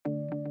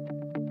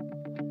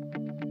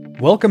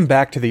Welcome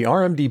back to the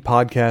RMD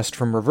Podcast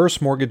from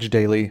Reverse Mortgage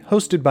Daily,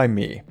 hosted by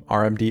me,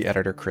 RMD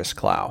editor Chris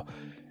Clow.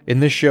 In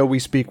this show, we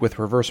speak with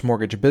reverse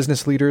mortgage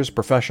business leaders,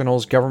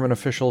 professionals, government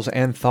officials,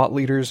 and thought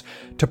leaders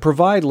to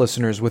provide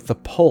listeners with the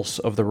pulse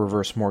of the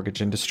reverse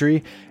mortgage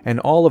industry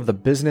and all of the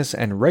business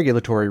and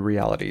regulatory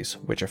realities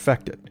which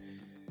affect it.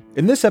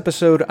 In this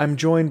episode, I'm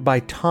joined by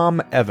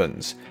Tom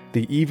Evans,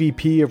 the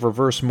EVP of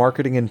Reverse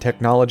Marketing and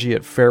Technology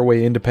at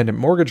Fairway Independent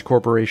Mortgage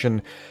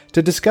Corporation,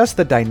 to discuss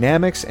the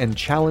dynamics and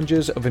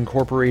challenges of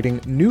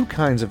incorporating new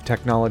kinds of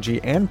technology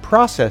and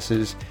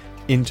processes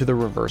into the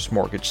reverse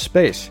mortgage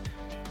space.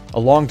 A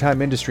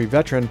longtime industry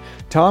veteran,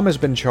 Tom has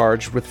been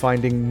charged with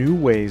finding new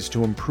ways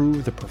to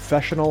improve the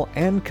professional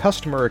and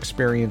customer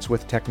experience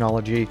with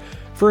technology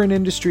for an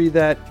industry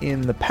that, in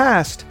the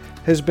past,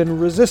 has been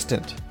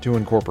resistant to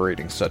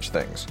incorporating such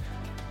things.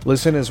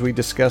 Listen as we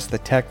discuss the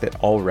tech that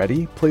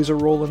already plays a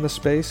role in the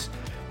space,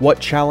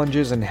 what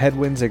challenges and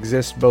headwinds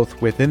exist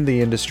both within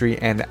the industry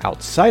and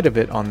outside of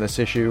it on this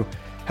issue,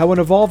 how an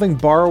evolving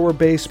borrower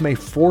base may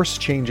force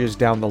changes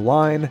down the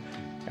line,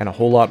 and a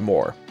whole lot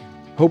more.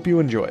 Hope you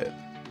enjoy it.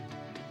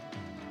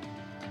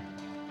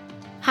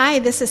 Hi,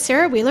 this is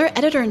Sarah Wheeler,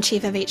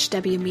 Editor-in-Chief of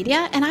HW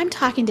Media, and I'm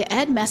talking to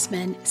Ed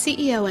Messman,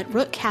 CEO at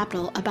Rook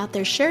Capital, about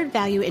their Shared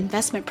Value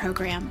Investment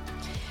Program.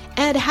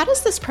 Ed, how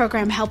does this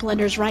program help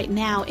lenders right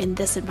now in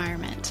this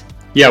environment?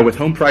 Yeah, with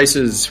home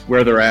prices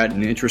where they're at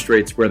and interest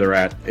rates where they're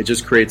at, it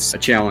just creates a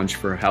challenge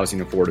for housing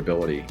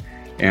affordability.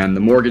 And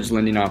the mortgage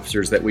lending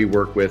officers that we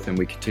work with and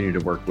we continue to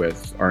work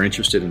with are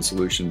interested in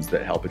solutions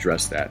that help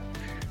address that.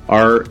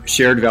 Our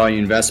shared value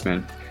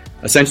investment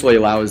essentially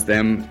allows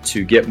them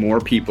to get more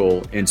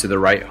people into the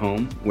right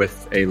home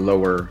with a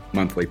lower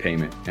monthly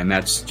payment. And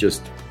that's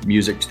just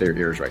music to their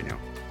ears right now.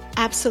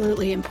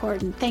 Absolutely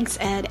important. Thanks,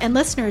 Ed. And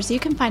listeners, you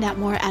can find out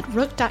more at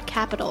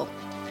rook.capital.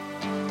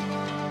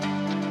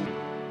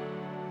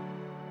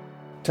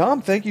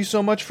 Tom, thank you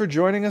so much for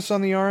joining us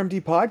on the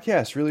RMD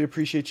Podcast. Really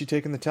appreciate you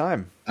taking the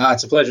time.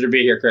 It's a pleasure to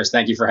be here, Chris.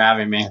 Thank you for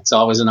having me. It's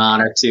always an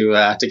honor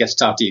to get to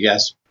talk to you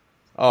guys.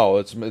 Oh,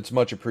 it's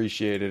much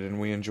appreciated, and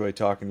we enjoy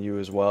talking to you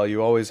as well.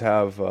 You always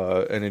have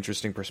an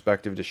interesting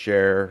perspective to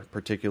share,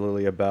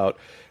 particularly about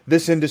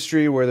this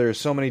industry where there's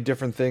so many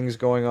different things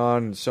going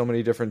on and so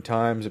many different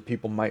times that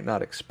people might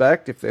not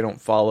expect if they don't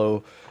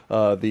follow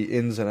the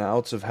ins and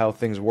outs of how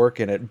things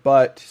work in it.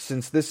 But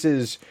since this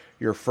is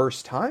your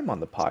first time on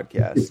the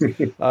podcast,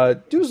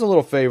 do us a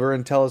little favor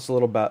and tell us a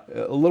little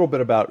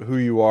bit about who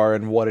you are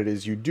and what it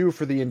is you do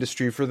for the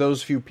industry for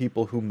those few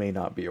people who may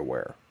not be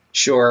aware.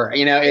 Sure.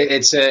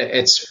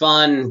 It's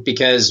fun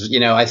because,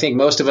 I think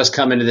most of us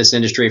come into this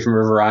industry from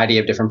a variety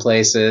of different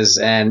places.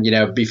 And,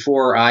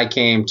 before I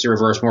came to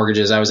reverse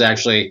mortgages, I was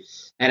actually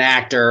an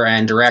actor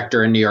and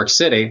director in New York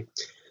City.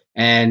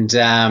 And,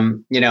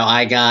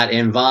 I got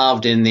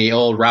involved in the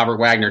old Robert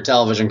Wagner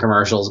television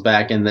commercials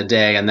back in the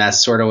day. And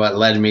that's sort of what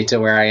led me to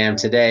where I am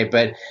today.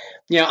 But,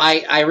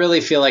 I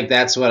really feel like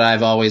that's what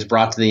I've always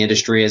brought to the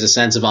industry, is a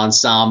sense of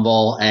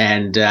ensemble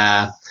and,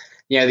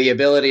 the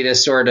ability to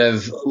sort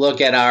of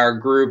look at our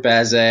group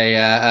as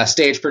a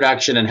stage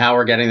production and how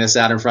we're getting this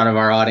out in front of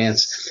our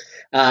audience.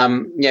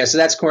 So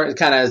that's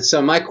kind of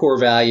some of my core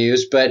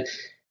values. But,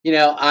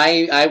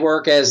 I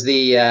work as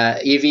the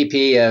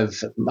EVP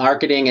of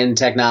Marketing and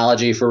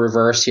Technology for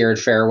Reverse here at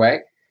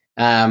Fairway.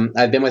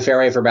 I've been with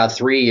Fairway for about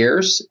 3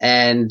 years.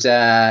 And,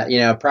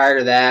 prior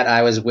to that,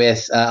 I was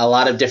with a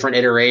lot of different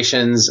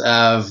iterations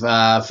of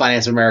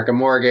Finance of America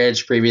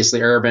Mortgage,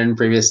 previously Urban,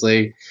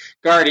 previously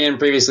Guardian,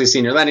 previously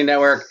Senior Lending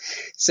Network.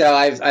 So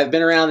I've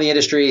been around the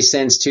industry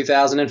since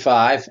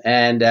 2005.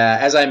 And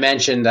as I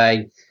mentioned,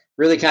 I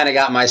really kind of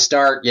got my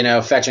start,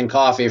 fetching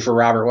coffee for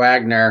Robert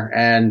Wagner,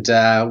 and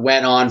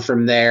went on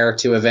from there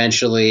to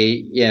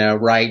eventually,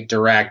 write,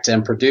 direct,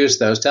 and produce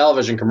those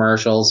television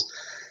commercials.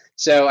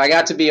 So I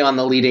got to be on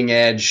the leading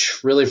edge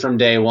really from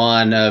day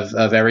one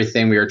of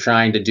everything we were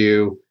trying to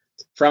do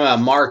from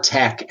a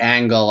MarTech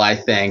angle, I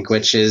think,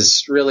 which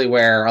is really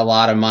where a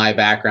lot of my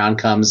background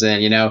comes in.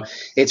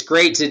 It's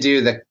great to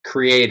do the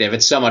creative.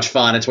 It's so much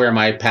fun. It's where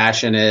my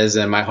passion is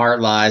and my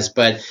heart lies.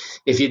 But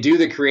if you do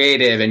the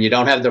creative and you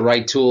don't have the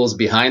right tools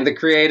behind the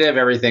creative,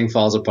 everything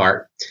falls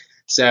apart.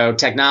 So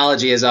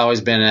technology has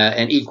always been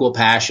an equal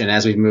passion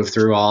as we've moved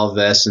through all of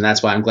this. And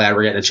that's why I'm glad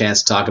we're getting a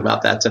chance to talk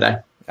about that today.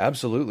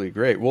 Absolutely.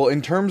 Great. Well,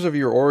 in terms of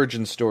your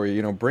origin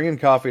story, bringing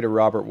coffee to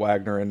Robert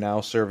Wagner and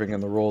now serving in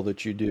the role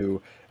that you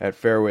do at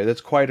Fairway,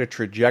 that's quite a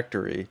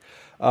trajectory.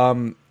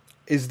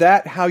 Is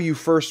that how you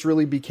first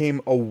really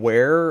became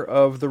aware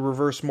of the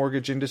reverse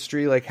mortgage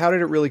industry? Like, how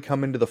did it really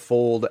come into the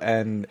fold,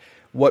 and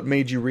what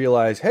made you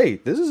realize, hey,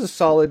 this is a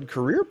solid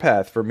career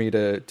path for me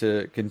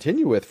to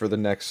continue with for the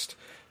next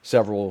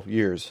several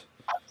years?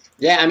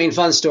 Yeah,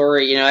 fun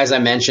story. As I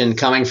mentioned,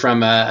 coming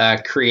from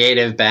a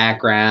creative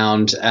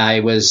background, I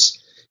was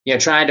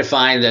trying to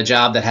find a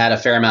job that had a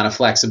fair amount of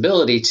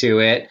flexibility to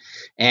it.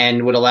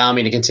 and would allow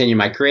me to continue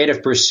my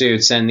creative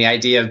pursuits. And the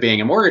idea of being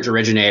a mortgage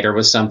originator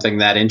was something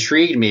that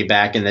intrigued me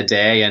back in the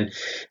day. And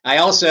I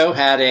also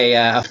had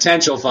a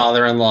potential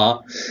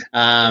father-in-law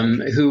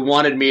who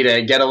wanted me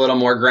to get a little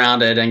more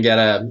grounded and get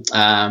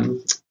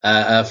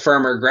a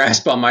firmer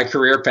grasp on my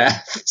career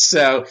path.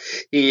 So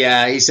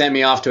he sent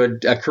me off to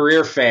a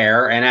career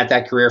fair. And at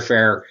that career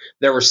fair,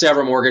 there were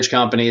several mortgage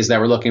companies that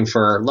were looking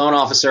for loan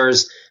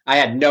officers. I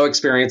had no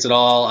experience at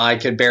all. I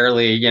could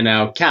barely,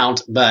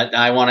 count, but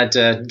I wanted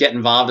to get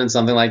involved in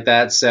something like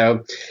that.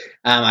 So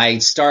I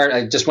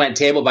just went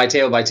table by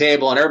table by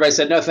table, and everybody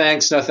said, no,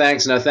 thanks, no,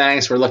 thanks, no,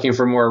 thanks. We're looking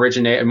for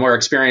more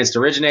experienced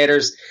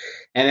originators.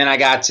 And then I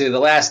got to the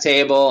last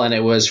table, and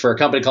it was for a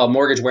company called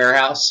Mortgage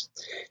Warehouse.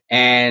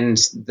 And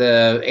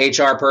the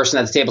HR person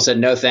at the table said,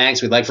 no,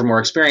 thanks. We'd like for more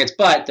experience,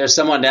 but there's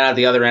someone down at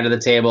the other end of the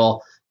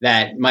table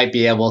that might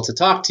be able to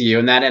talk to you.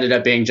 And that ended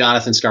up being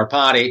Jonathan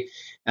Scarpati,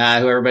 who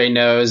everybody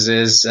knows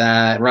is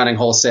running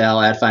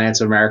wholesale at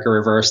Finance of America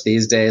Reverse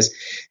these days.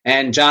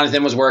 And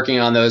Jonathan was working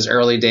on those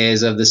early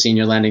days of the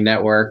Senior Lending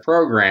Network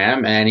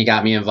program, and he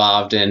got me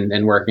involved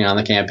in working on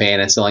the campaign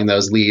and selling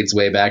those leads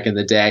way back in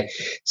the day.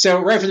 So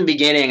right from the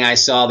beginning, I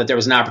saw that there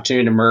was an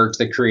opportunity to merge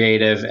the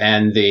creative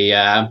and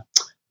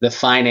the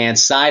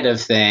finance side of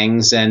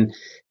things. And,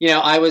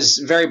 I was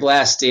very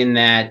blessed in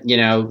that,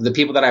 the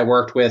people that I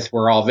worked with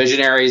were all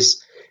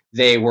visionaries.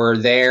 They were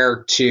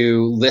there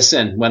to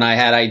listen when I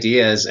had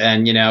ideas.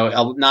 And,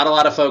 not a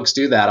lot of folks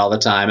do that all the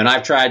time. And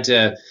I've tried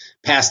to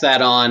pass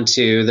that on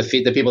to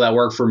the people that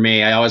work for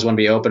me. I always want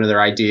to be open to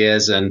their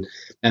ideas and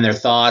their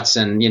thoughts.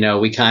 And,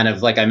 we kind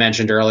of, like I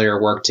mentioned earlier,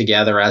 work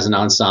together as an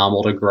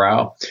ensemble to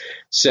grow.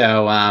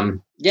 So,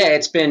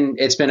 it's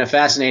been a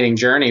fascinating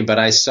journey, but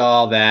I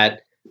saw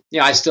that,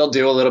 I still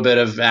do a little bit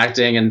of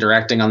acting and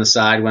directing on the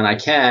side when I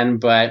can,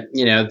 but,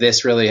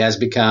 this really has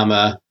become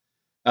a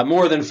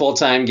more than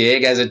full-time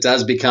gig, as it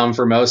does become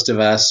for most of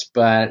us.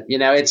 But,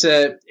 it's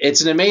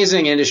an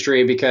amazing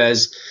industry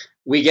because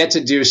we get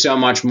to do so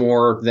much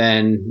more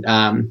than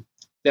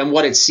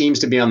what it seems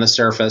to be on the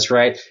surface,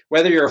 right?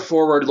 Whether you're a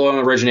forward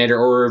loan originator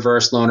or a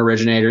reverse loan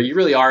originator, you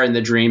really are in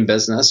the dream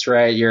business,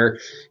 right? You're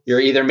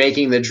either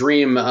making the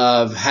dream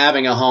of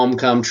having a home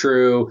come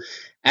true,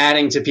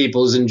 adding to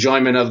people's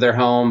enjoyment of their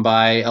home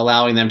by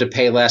allowing them to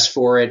pay less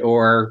for it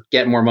or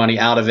get more money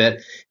out of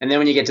it. And then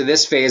when you get to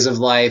this phase of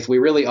life, we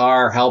really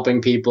are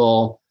helping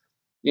people,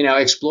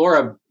 explore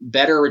a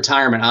better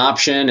retirement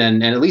option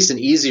and at least an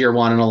easier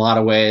one in a lot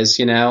of ways.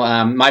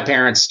 My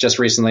parents just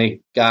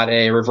recently got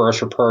a reverse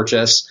for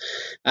purchase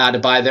to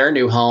buy their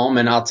new home.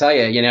 And I'll tell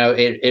you,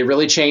 it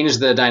really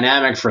changed the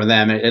dynamic for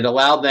them. It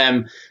allowed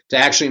them to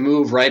actually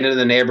move right into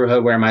the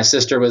neighborhood where my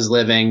sister was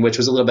living, which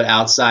was a little bit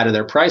outside of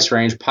their price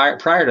range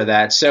prior to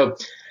that. So,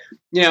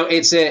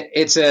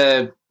 it's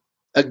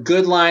a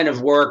good line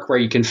of work where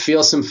you can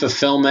feel some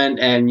fulfillment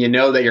and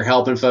that you're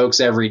helping folks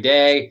every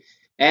day.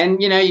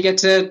 And, you get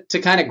to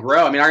kind of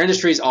grow. I mean, our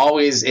industry is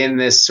always in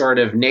this sort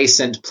of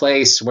nascent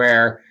place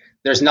where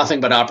there's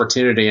nothing but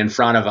opportunity in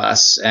front of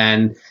us.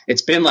 And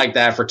it's been like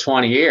that for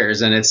 20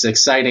 years. And it's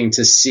exciting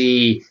to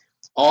see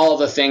all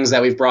the things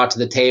that we've brought to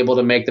the table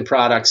to make the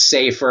product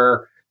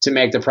safer, to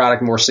make the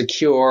product more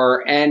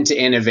secure, and to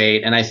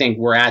innovate. And I think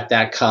we're at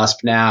that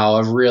cusp now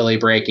of really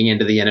breaking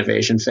into the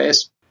innovation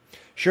phase.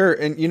 Sure.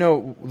 And,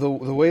 the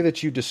way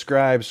that you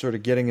describe sort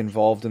of getting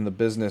involved in the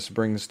business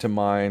brings to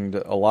mind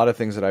a lot of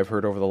things that I've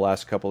heard over the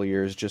last couple of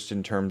years, just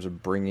in terms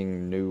of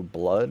bringing new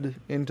blood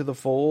into the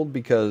fold,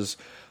 because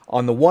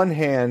on the one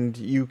hand,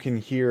 you can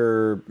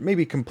hear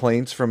maybe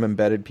complaints from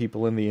embedded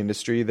people in the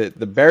industry that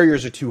the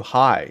barriers are too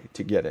high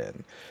to get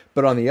in.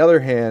 But on the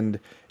other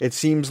hand, it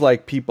seems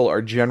like people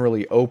are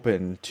generally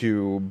open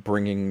to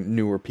bringing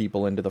newer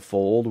people into the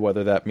fold,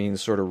 whether that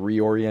means sort of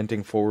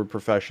reorienting forward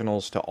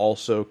professionals to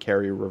also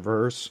carry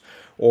reverse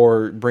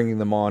or bringing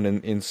them on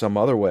in some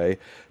other way.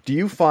 Do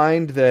you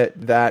find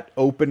that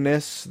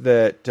openness,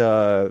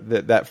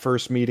 that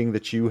first meeting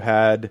that you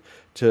had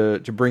to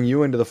bring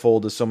you into the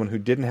fold as someone who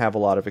didn't have a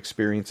lot of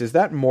experience, is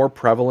that more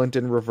prevalent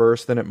in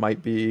reverse than it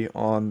might be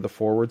on the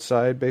forward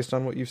side based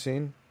on what you've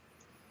seen?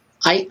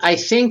 I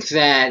think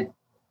that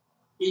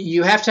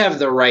you have to have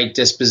the right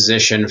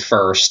disposition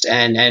first,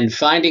 and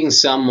finding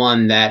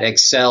someone that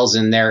excels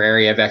in their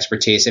area of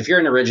expertise. If you're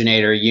an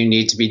originator, you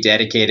need to be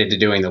dedicated to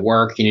doing the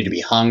work. You need to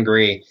be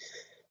hungry.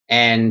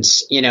 And,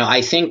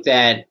 I think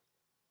that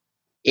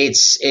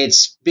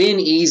it's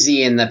been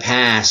easy in the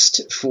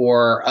past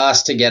for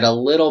us to get a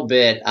little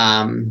bit,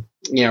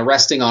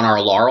 resting on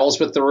our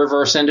laurels with the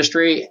reverse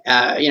industry,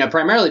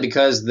 primarily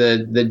because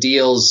the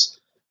deals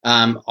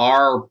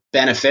are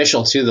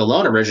beneficial to the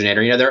loan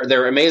originator.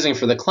 They're amazing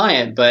for the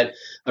client, but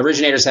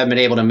originators have been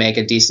able to make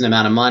a decent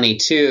amount of money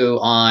too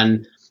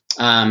on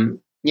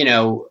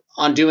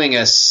doing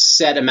a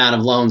set amount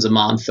of loans a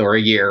month or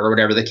a year or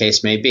whatever the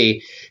case may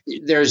be.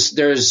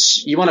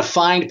 You want to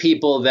find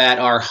people that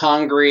are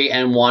hungry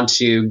and want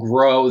to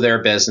grow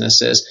their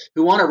businesses,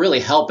 who want to really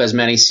help as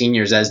many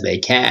seniors as they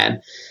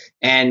can.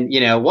 And,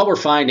 what we're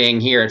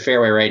finding here at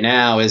Fairway right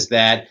now is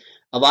that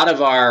a lot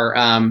of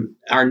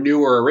our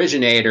newer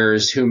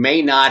originators who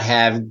may not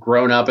have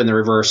grown up in the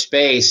reverse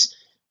space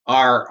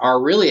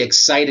are really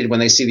excited when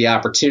they see the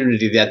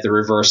opportunity that the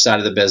reverse side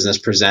of the business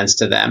presents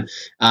to them.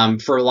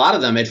 For a lot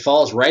of them, it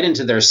falls right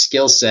into their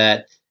skill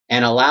set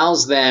and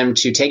allows them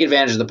to take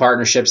advantage of the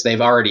partnerships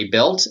they've already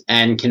built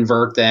and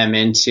convert them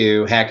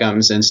into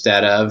HECMs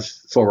instead of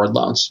forward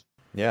loans.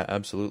 Yeah,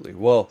 absolutely.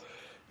 Well,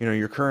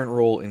 your current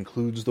role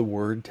includes the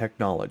word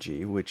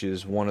technology, which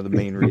is one of the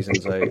main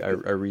reasons I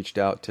reached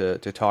out to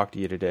talk to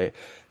you today.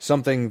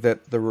 Something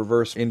that the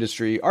reverse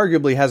industry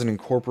arguably hasn't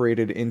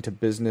incorporated into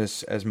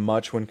business as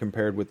much when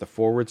compared with the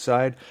forward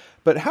side.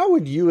 But how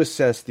would you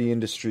assess the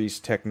industry's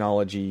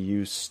technology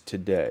use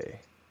today?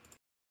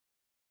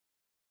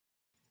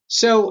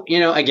 So,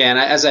 again,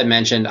 as I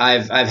mentioned,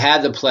 I've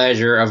had the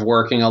pleasure of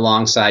working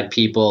alongside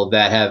people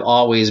that have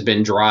always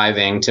been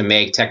driving to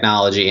make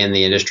technology in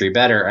the industry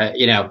better.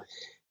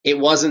 It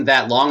wasn't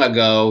that long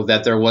ago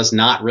that there was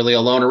not really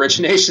a loan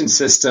origination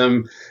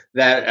system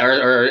that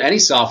or any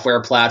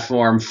software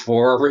platform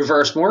for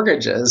reverse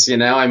mortgages.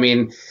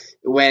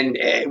 When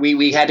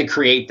we had to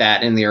create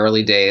that in the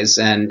early days,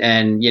 and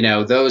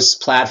those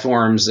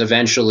platforms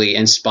eventually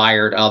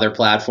inspired other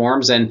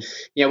platforms, and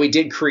we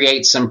did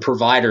create some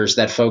providers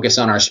that focus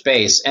on our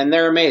space, and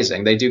they're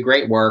amazing. They do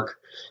great work.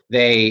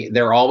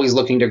 They're always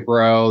looking to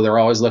grow. They're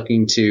always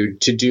looking to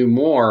do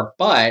more,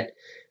 but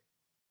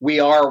we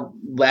are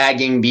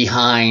lagging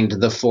behind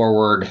the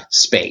forward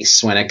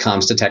space when it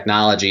comes to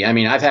technology. I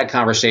mean, I've had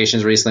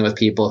conversations recently with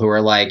people who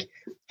are like,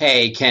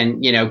 "Hey,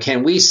 can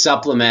we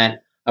supplement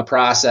a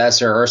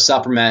processor or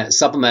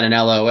supplement an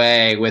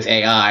LOA with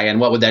AI, and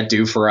what would that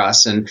do for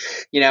us?" And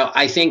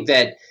I think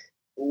that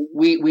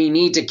we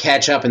need to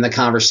catch up in the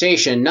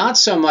conversation, not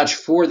so much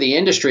for the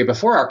industry, but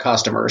for our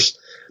customers.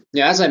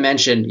 As I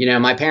mentioned,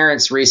 my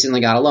parents recently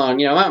got a loan.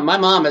 My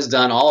mom has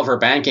done all of her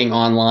banking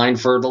online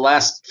for the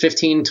last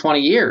 15, 20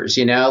 years.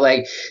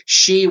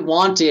 She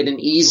wanted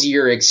an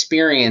easier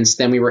experience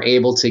than we were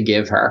able to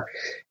give her.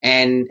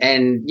 And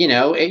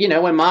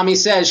when mommy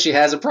says she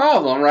has a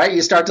problem, right,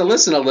 you start to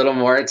listen a little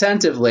more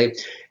attentively.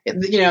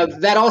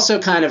 That also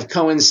kind of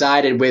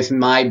coincided with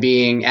my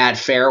being at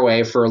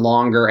Fairway for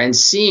longer and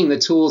seeing the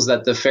tools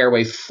that the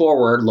Fairway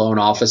Forward loan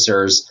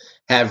officers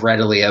have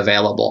readily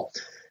available.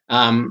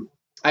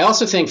 I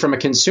also think from a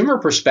consumer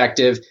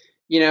perspective,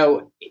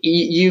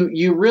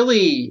 you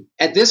really,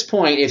 at this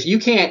point, if you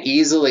can't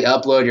easily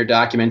upload your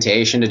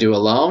documentation to do a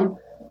loan,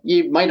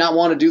 you might not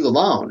want to do the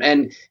loan.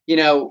 And,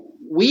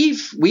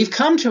 we've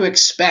come to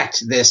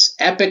expect this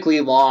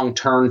epically long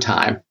turn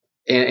time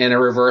in a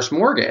reverse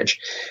mortgage.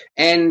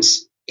 And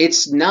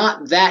it's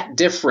not that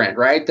different,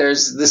 right?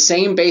 There's the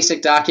same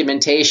basic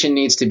documentation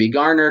needs to be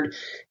garnered.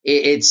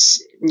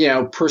 It's,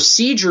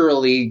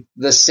 procedurally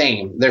the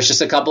same. There's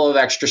just a couple of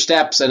extra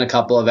steps and a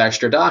couple of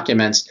extra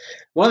documents.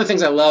 One of the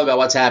things I love about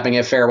what's happening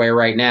at Fairway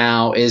right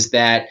now is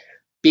that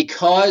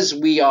because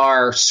we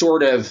are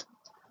sort of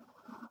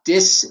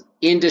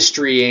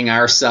disindustrying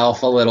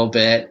ourselves a little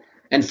bit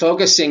and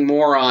focusing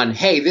more on,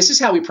 hey, this is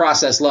how we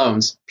process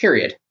loans,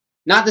 period.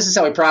 Not this is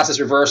how we process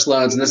reverse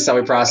loans and this is how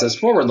we process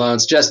forward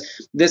loans, just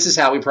this is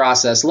how we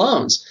process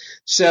loans.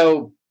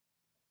 So,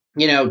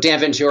 Dan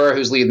Ventura,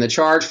 who's leading the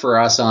charge for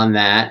us on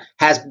that,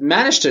 has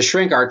managed to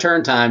shrink our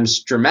turn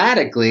times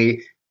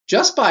dramatically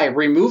just by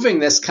removing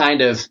this kind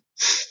of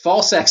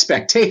false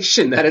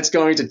expectation that it's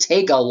going to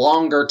take a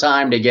longer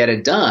time to get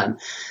it done.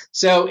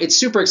 So it's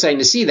super exciting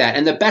to see that.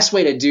 And the best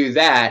way to do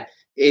that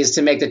is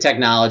to make the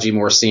technology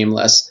more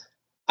seamless.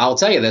 I'll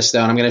tell you this,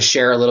 though, and I'm going to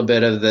share a little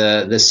bit of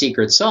the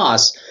secret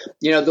sauce.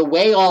 The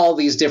way all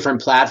these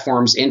different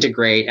platforms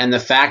integrate and the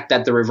fact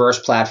that the reverse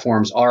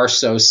platforms are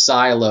so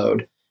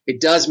siloed, it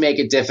does make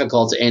it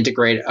difficult to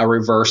integrate a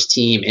reverse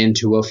team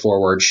into a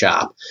forward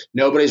shop.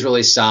 Nobody's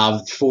really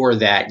solved for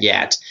that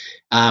yet.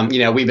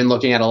 We've been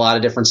looking at a lot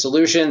of different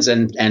solutions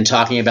and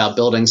talking about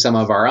building some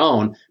of our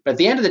own. But at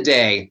the end of the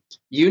day,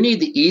 you need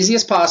the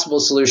easiest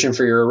possible solution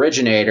for your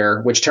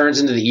originator, which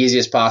turns into the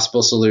easiest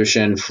possible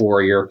solution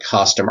for your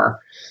customer.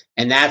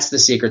 And that's the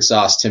secret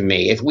sauce to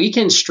me. If we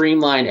can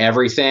streamline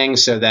everything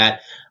so that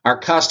our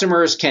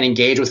customers can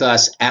engage with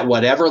us at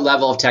whatever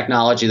level of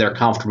technology they're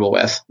comfortable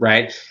with,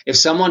 right? If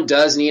someone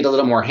does need a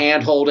little more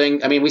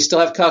hand-holding, we still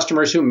have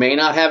customers who may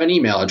not have an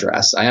email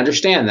address. I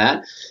understand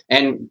that.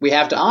 And we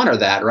have to honor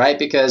that, right?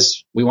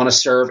 Because we want to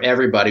serve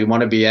everybody. We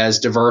want to be as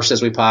diverse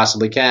as we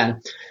possibly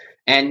can.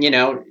 And,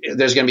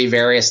 there's going to be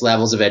various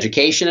levels of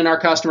education in our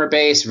customer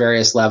base,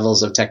 various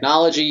levels of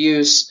technology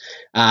use.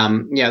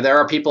 There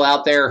are people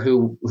out there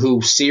who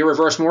see a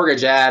reverse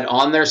mortgage ad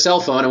on their cell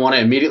phone and want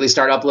to immediately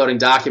start uploading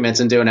documents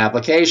and do an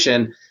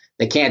application.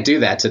 They can't do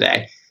that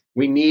today.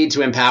 We need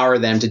to empower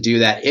them to do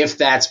that if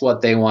that's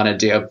what they want to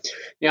do.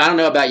 I don't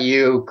know about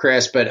you,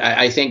 Chris, but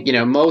I think,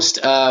 most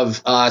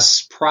of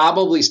us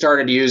probably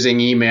started using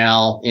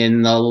email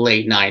in the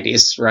late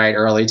 90s, right?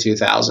 Early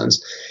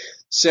 2000s.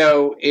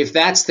 So if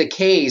that's the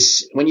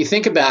case, when you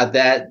think about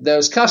that,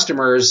 those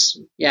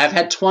customers, I've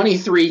had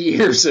 23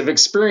 years of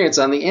experience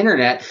on the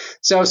internet.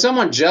 So if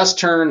someone just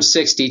turned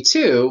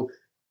 62,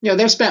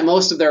 they've spent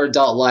most of their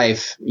adult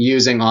life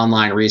using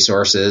online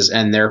resources,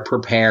 and they're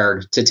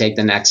prepared to take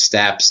the next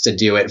steps to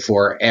do it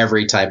for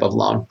every type of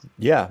loan.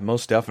 Yeah,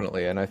 most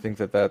definitely. And I think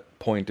that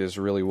point is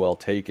really well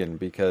taken,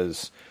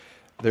 because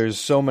there's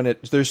so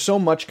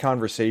much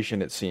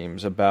conversation, it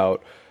seems,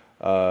 about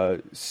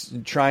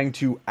trying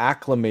to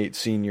acclimate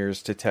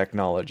seniors to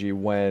technology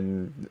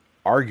when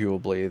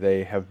arguably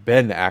they have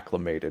been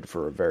acclimated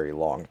for a very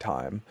long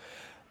time.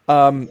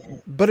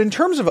 But in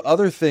terms of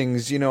other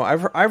things,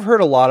 I've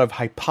heard a lot of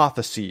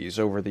hypotheses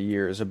over the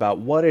years about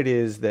what it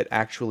is that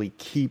actually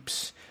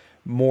keeps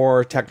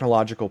more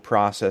technological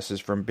processes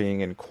from being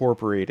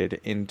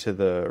incorporated into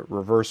the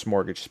reverse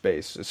mortgage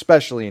space,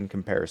 especially in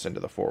comparison to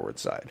the forward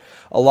side.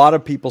 A lot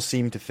of people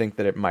seem to think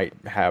that it might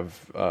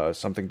have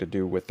something to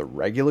do with the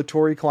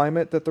regulatory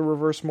climate that the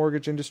reverse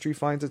mortgage industry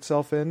finds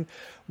itself in.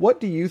 What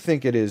do you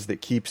think it is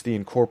that keeps the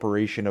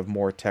incorporation of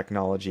more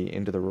technology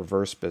into the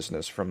reverse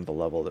business from the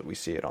level that we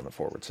see it on the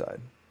forward side?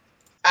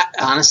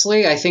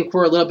 Honestly, I think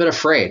we're a little bit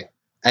afraid.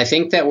 I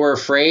think that we're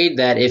afraid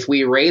that if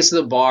we raise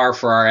the bar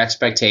for our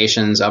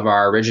expectations of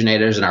our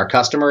originators and our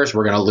customers,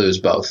 we're going to lose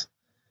both.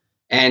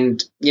 And,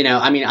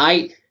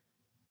 I've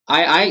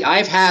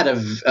had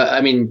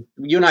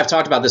you and I have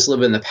talked about this a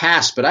little bit in the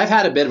past, but I've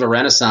had a bit of a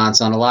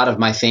renaissance on a lot of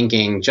my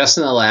thinking just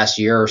in the last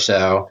year or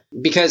so,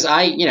 because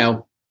I've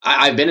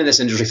been in this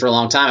industry for a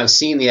long time. I've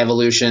seen the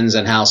evolutions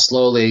and how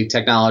slowly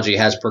technology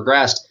has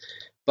progressed.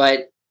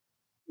 But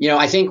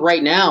I think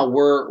right now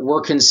we're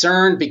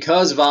concerned,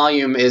 because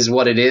volume is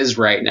what it is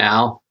right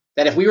now,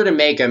 that if we were to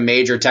make a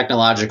major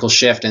technological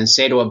shift and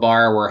say to a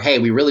borrower, hey,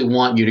 we really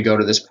want you to go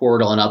to this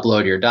portal and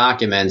upload your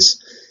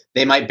documents,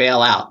 they might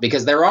bail out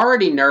because they're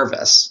already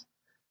nervous,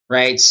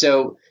 right?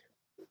 So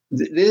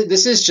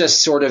this is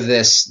just sort of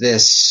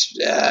this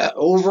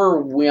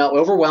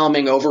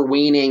overwhelming,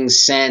 overweening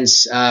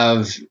sense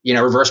of,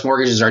 reverse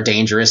mortgages are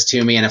dangerous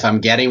to me. And if I'm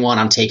getting one,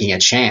 I'm taking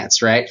a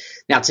chance, right?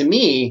 Now, to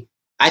me,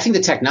 I think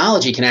the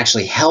technology can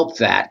actually help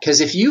that,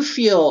 because if you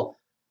feel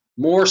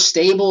more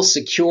stable,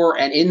 secure,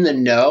 and in the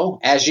know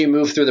as you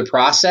move through the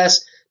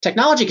process,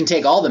 technology can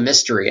take all the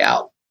mystery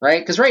out,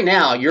 right? Because right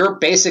now you're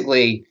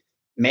basically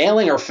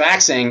mailing or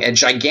faxing a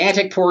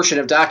gigantic portion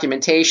of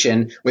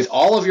documentation with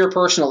all of your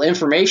personal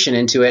information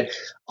into it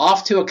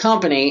off to a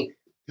company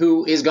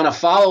who is going to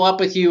follow up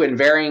with you in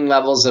varying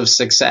levels of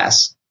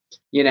success.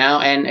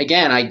 And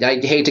again, I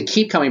hate to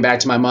keep coming back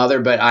to my mother,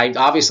 but I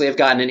obviously have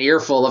gotten an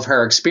earful of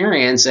her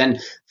experience,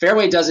 and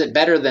Fairway does it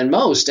better than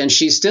most. And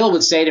she still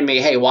would say to me,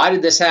 hey, why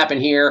did this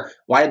happen here?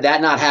 Why did that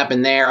not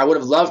happen there? I would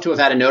have loved to have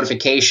had a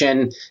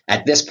notification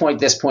at this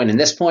point, and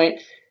this point.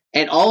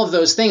 And all of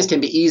those things can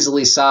be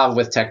easily solved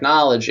with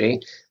technology.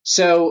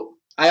 So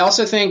I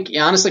also think,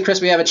 honestly,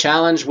 Chris, we have a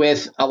challenge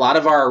with a lot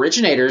of our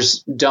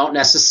originators don't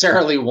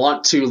necessarily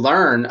want to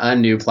learn a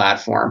new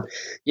platform,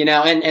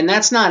 and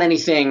that's not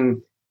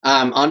anything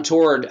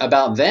untoward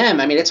about them.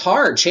 I mean, it's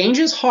hard. Change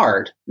is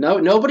hard.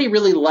 Nobody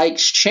really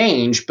likes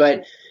change.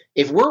 But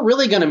if we're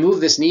really going to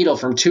move this needle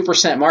from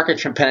 2%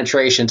 market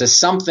penetration to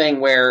something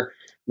where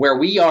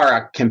we are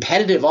a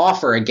competitive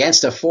offer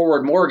against a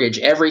forward mortgage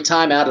every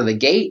time out of the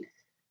gate,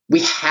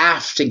 we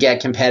have to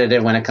get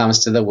competitive when it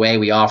comes to the way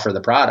we offer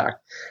the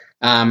product.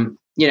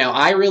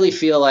 I really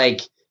feel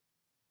like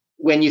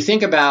when you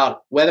think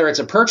about whether it's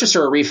a purchase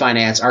or a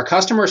refinance, our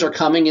customers are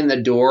coming in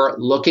the door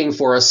looking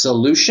for a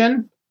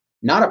solution,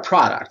 not a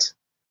product,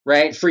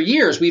 right? For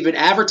years, we've been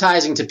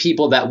advertising to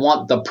people that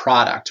want the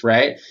product,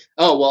 right?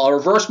 Oh, well, a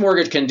reverse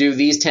mortgage can do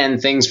these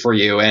 10 things for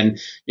you. And,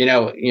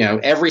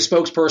 every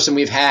spokesperson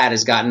we've had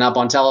has gotten up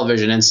on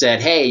television and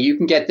said, hey, you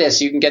can get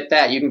this, you can get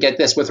that, you can get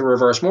this with a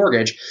reverse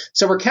mortgage.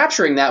 So we're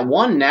capturing that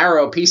one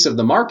narrow piece of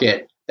the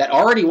market that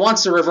already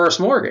wants a reverse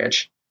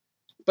mortgage.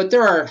 But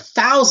there are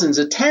thousands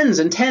of tens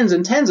and tens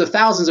and tens of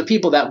thousands of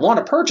people that want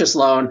a purchase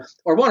loan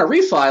or want a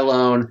refi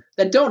loan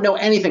that don't know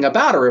anything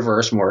about a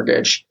reverse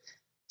mortgage.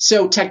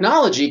 So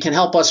technology can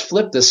help us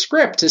flip the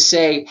script to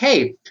say,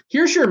 hey,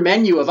 here's your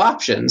menu of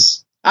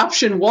options.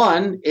 Option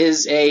one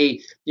is a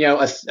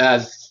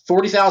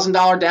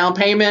 $40,000 down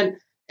payment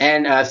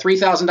and a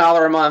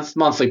 $3,000 a month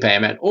monthly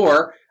payment.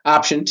 Or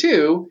option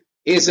two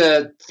is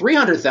a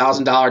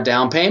 $300,000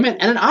 down payment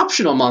and an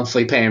optional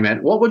monthly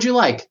payment. What would you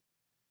like?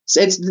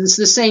 So it's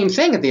the same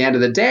thing at the end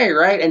of the day,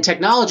 right? And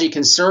technology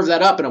can serve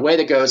that up in a way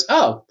that goes,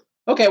 oh,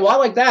 okay, well, I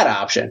like that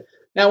option.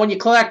 Now, when you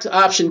click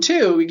option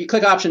two,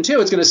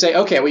 it's going to say,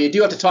 okay, well, you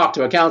do have to talk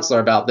to a counselor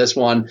about this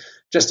one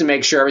just to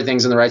make sure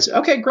everything's in the right.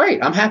 Okay,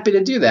 great. I'm happy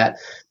to do that.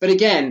 But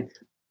again,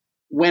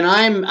 when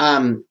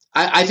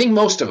I think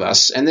most of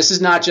us, and this is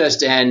not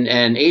just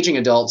an aging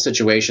adult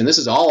situation, this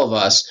is all of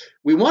us,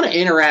 we want to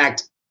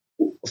interact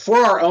for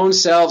our own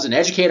selves and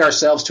educate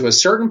ourselves to a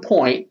certain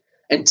point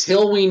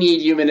until we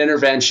need human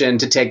intervention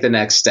to take the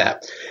next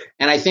step.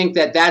 And I think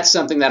that that's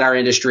something that our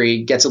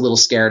industry gets a little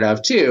scared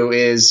of too,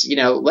 is,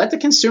 let the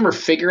consumer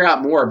figure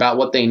out more about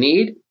what they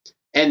need.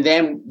 And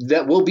then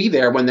that we'll be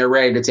there when they're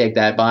ready to take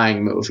that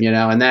buying move,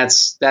 and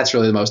that's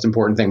really the most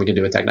important thing we can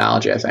do with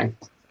technology, I think.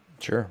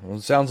 Sure. Well,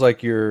 it sounds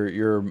like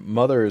your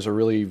mother is a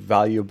really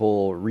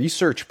valuable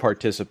research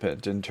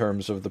participant in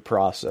terms of the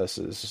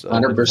processes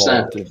 100%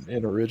 involved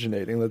in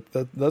originating.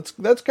 That's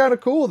kind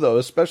of cool, though,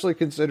 especially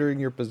considering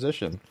your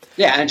position.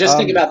 Yeah, and just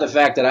think about the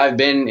fact that I've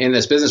been in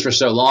this business for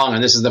so long,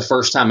 and this is the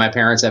first time my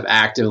parents have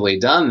actively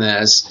done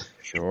this.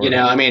 Sure. You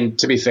know, I mean,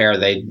 to be fair,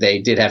 they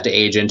did have to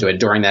age into it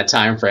during that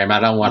time frame. I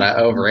don't want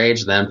to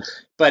overage them,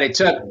 but it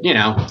took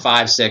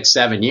 5, 6,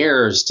 7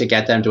 years to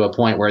get them to a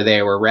point where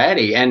they were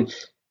ready, and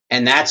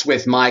that's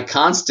with my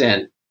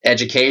constant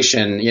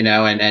education,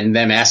 and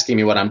them asking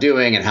me what I'm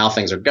doing and how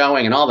things are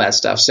going and all that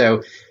stuff.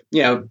 So,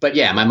 but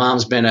yeah, my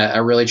mom's been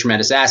a really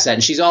tremendous asset.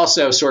 And she's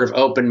also sort of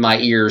opened my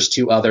ears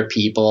to other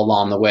people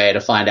along the way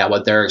to find out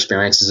what their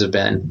experiences have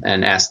been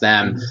and ask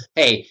them,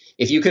 hey,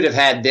 if you could have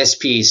had this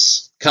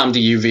piece come to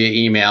you via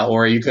email,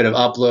 or you could have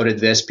uploaded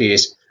this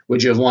piece,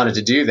 would you have wanted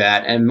to do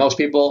that? And most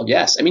people,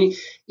 yes. I mean,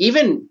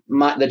 even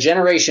the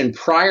generation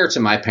prior to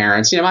my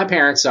parents, my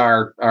parents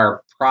are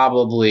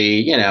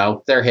probably,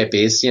 they're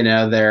hippies,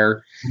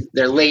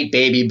 they're late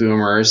baby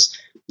boomers.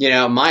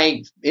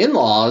 My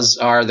in-laws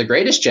are the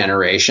greatest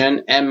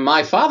generation, and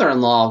my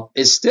father-in-law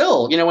is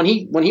still, when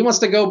he wants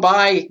to go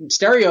buy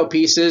stereo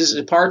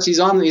parts, he's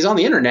on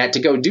the internet to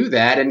go do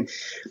that. And,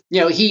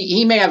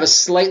 he may have a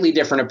slightly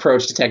different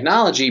approach to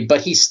technology,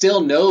 but he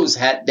still knows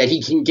that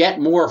he can get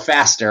more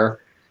faster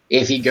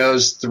if he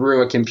goes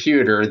through a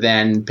computer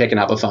than picking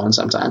up a phone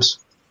sometimes.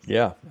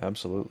 Yeah,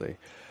 absolutely.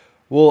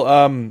 Well,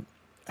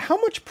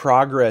 how much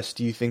progress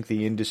do you think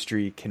the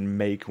industry can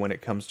make when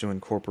it comes to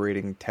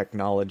incorporating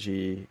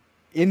technology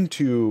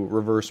into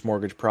reverse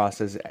mortgage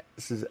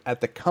processes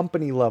at the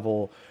company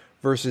level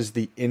versus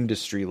the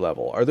industry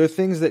level? Are there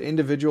things that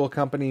individual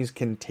companies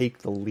can take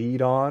the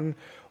lead on,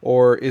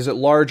 or is it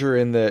larger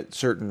in that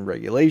certain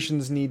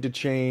regulations need to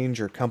change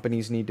or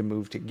companies need to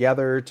move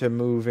together to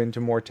move into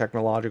more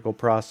technological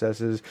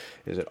processes?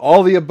 Is it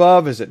all the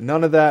above? Is it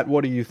none of that?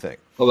 What do you think?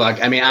 Well,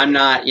 look, I mean, I'm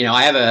not,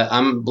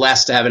 I'm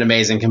blessed to have an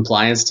amazing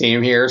compliance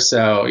team here.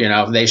 So,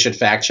 they should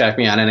fact check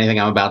me on anything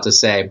I'm about to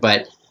say.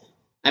 But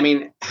I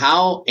mean,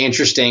 how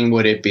interesting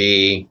would it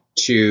be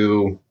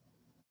to,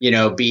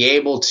 be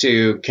able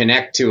to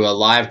connect to a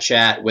live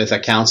chat with a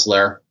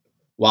counselor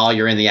while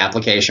you're in the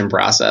application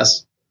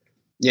process,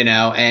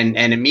 and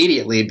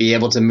immediately be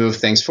able to move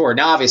things forward.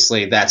 Now,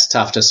 obviously that's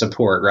tough to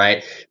support,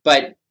 right?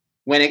 But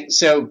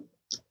so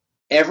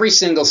every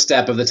single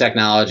step of the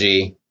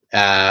technology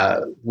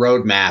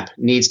roadmap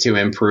needs to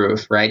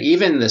improve, right?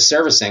 Even the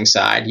servicing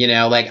side,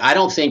 I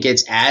don't think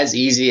it's as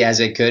easy as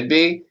it could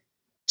be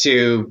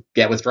to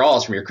get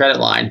withdrawals from your credit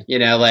line,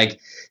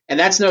 and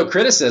that's no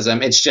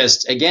criticism. It's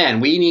just, again,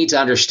 we need to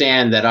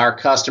understand that our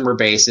customer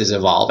base is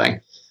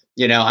evolving.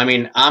 I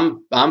mean,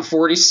 I'm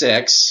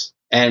 46,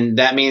 and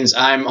that means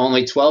I'm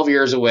only 12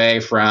 years away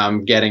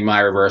from getting my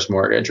reverse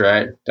mortgage,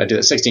 right? I do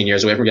that 16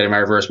 years away from getting my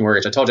reverse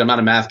mortgage. I told you I'm not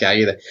a math guy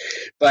either,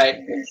 but,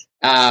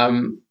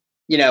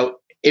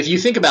 if you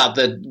think about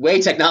the way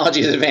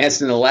technology has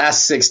advanced in the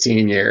last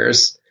 16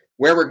 years,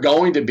 where we're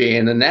going to be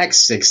in the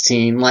next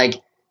 16,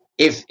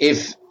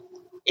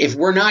 if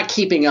we're not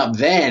keeping up,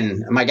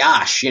 then, oh my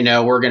gosh,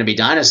 we're going to be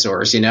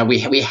dinosaurs.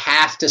 We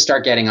have to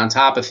start getting on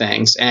top of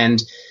things,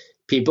 and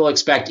people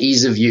expect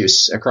ease of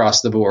use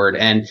across the board,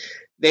 and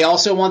they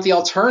also want the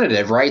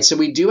alternative, right? So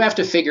we do have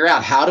to figure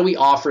out, how do we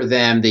offer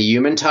them the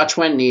human touch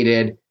when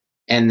needed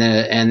and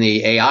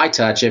the AI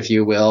touch, if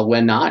you will,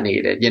 when not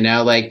needed.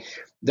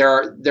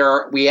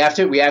 We have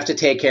to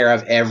take care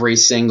of every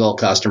single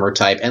customer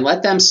type and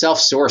let them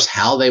self-source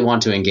how they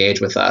want to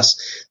engage with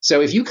us. So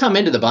if you come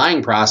into the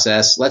buying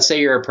process, let's say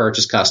you're a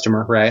purchase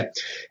customer, right?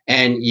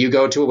 And you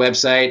go to a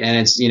website and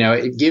it's,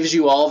 it gives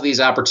you all of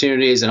these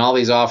opportunities and all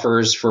these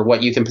offers for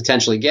what you can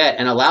potentially get,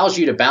 and allows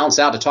you to bounce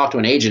out to talk to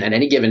an agent at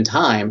any given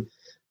time.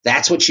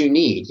 That's what you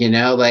need,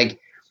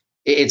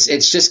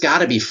 it's just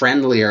got to be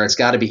friendlier. It's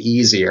got to be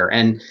easier.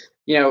 And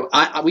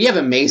we have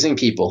amazing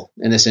people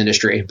in this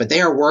industry, but they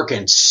are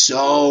working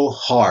so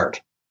hard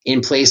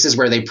in places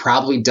where they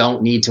probably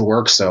don't need to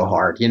work so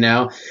hard.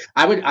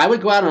 I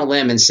would go out on a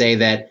limb and say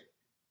that,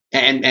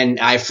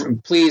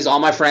 and please, all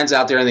my friends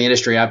out there in the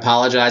industry, I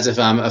apologize if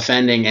I'm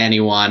offending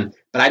anyone,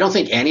 but I don't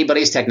think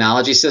anybody's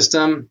technology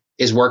system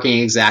is working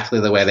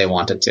exactly the way they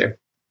want it to.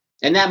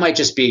 And that might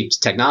just be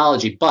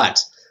technology, but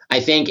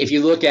I think if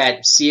you look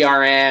at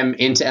CRM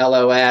into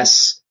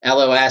LOS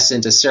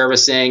into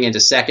servicing, into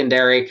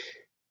secondary,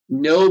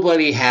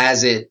 nobody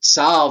has it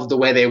solved the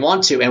way they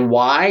want to. And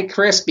why,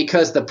 Chris?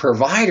 Because the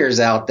providers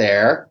out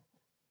there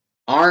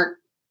aren't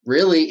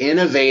really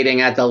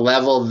innovating at the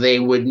level they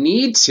would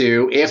need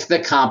to if the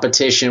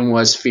competition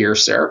was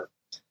fiercer.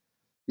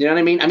 You know what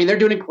I mean? I mean, they're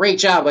doing a great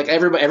job. Like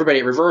everybody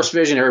at Reverse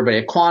Vision, everybody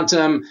at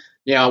Quantum,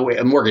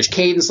 Mortgage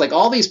Cadence, like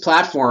all these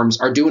platforms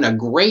are doing a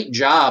great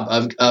job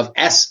of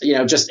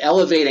just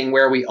elevating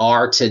where we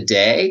are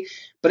today,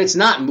 but it's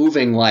not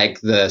moving like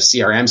the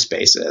CRM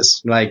space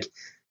is. Like,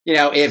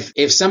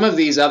 if some of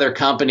these other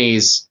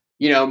companies,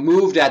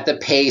 moved at the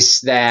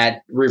pace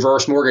that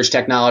reverse mortgage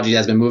technology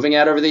has been moving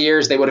at over the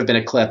years, they would have been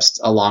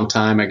eclipsed a long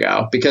time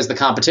ago because the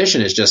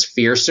competition is just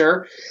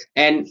fiercer.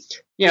 And,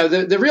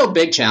 the real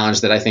big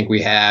challenge that I think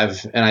we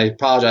have, and I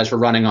apologize for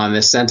running on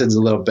this sentence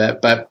a little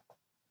bit, but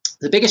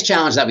the biggest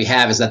challenge that we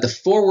have is that the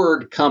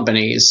forward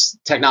companies,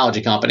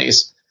 technology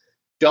companies,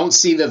 don't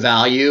see the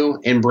value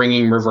in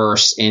bringing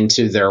reverse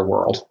into their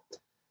world.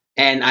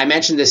 And I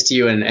mentioned this to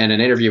you in an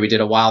interview we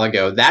did a while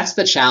ago. That's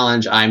the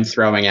challenge I'm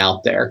throwing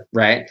out there,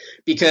 right?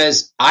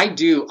 Because I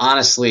do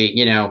honestly,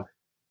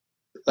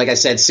 like I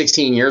said,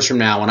 16 years from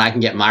now, when I can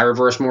get my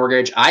reverse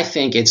mortgage, I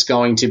think it's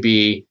going to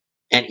be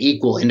an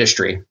equal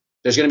industry.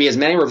 There's going to be as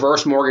many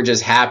reverse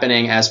mortgages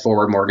happening as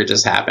forward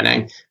mortgages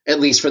happening, at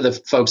least for the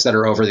folks that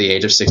are over the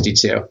age of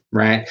 62,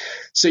 right?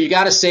 So you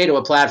got to say to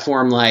a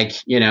platform like,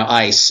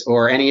 ICE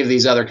or any of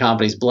these other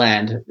companies,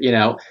 Blend,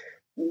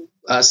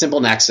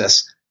 Simple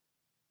Nexus,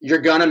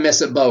 you're going to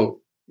miss a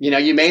boat.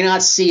 You may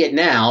not see it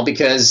now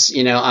because,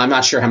 I'm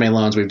not sure how many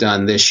loans we've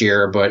done this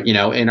year, but,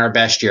 in our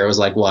best year, it was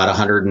like,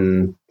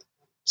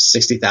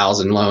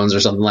 160,000 loans or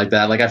something like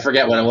that. Like, I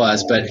forget what it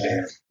was, but,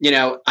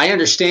 I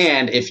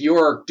understand if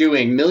you're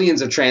doing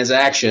millions of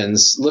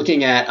transactions,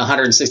 looking at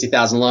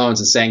 160,000 loans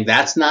and saying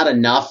that's not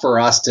enough for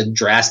us to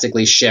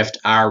drastically shift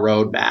our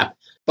roadmap.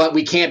 But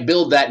we can't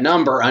build that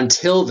number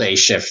until they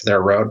shift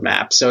their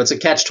roadmap. So it's a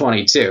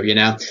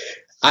catch-22,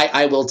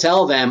 I will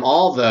tell them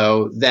all,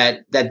 though,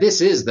 that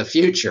this is the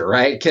future,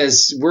 right?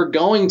 Because we're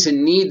going to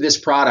need this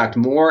product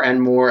more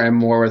and more and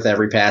more with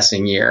every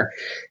passing year.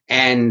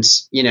 And,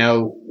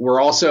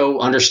 we're also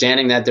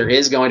understanding that there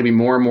is going to be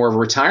more and more of a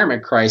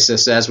retirement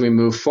crisis as we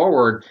move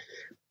forward.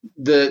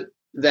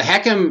 The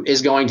HECM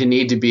is going to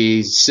need to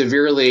be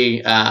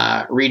severely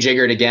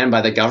rejiggered again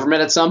by the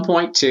government at some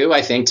point, too,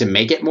 I think, to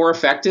make it more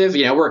effective.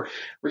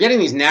 We're getting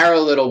these narrow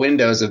little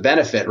windows of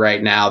benefit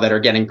right now that are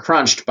getting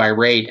crunched by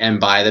rate and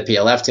by the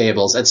PLF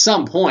tables. At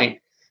some point,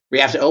 we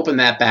have to open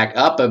that back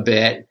up a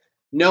bit,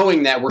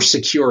 knowing that we're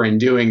secure in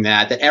doing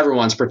that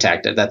everyone's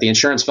protected, that the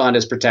insurance fund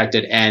is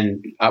protected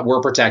and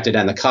we're protected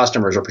and the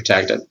customers are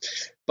protected.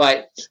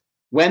 But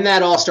when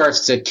that all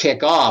starts to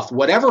kick off,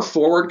 whatever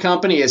forward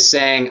company is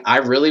saying, I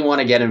really want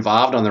to get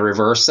involved on the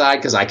reverse side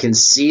because I can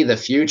see the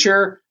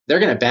future, they're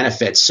going to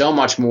benefit so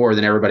much more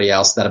than everybody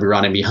else that'll be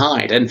running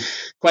behind. And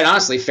quite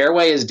honestly,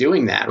 Fairway is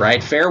doing that,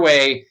 right?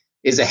 Fairway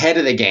is ahead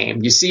of the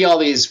game. You see all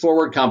these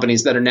forward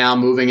companies that are now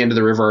moving into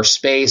the reverse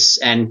space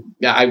and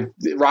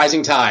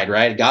rising tide,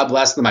 right? God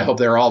bless them. I hope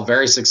they're all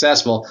very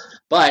successful.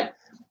 But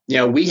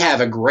we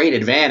have a great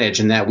advantage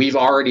in that we've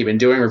already been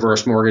doing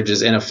reverse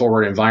mortgages in a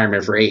forward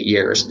environment for 8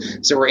 years.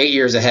 So we're 8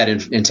 years ahead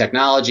in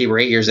technology. We're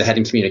 8 years ahead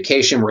in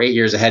communication. We're 8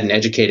 years ahead in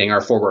educating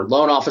our forward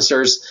loan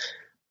officers.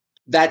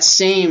 That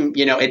same,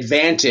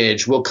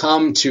 advantage will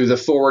come to the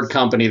forward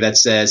company that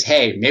says,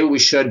 hey, maybe we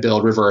should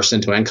build reverse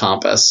into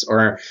Encompass,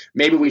 or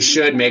maybe we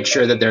should make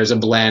sure that there's a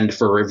Blend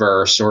for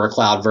reverse or a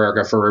Cloud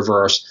Verga for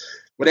reverse,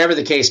 whatever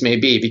the case may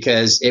be,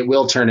 because it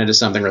will turn into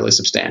something really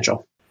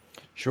substantial.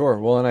 Sure.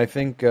 Well, and I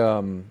think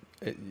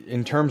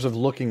in terms of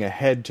looking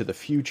ahead to the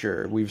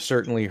future, we've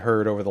certainly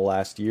heard over the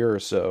last year or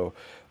so,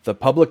 the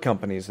public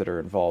companies that are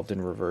involved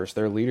in reverse,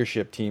 their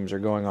leadership teams are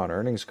going on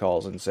earnings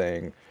calls and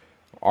saying,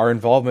 our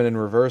involvement in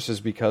reverse is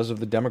because of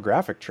the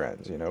demographic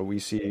trends. We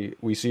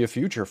see a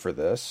future for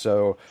this.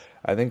 So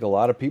I think a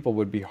lot of people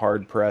would be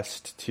hard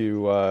pressed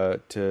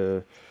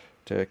to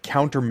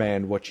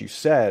countermand what you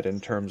said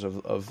in terms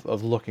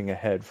of looking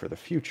ahead for the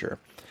future.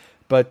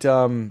 But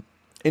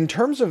in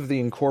terms of the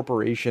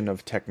incorporation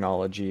of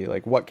technology,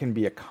 like what can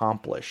be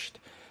accomplished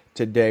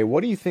today, what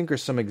do you think are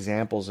some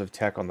examples of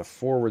tech on the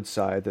forward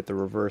side that the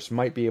reverse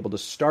might be able to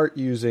start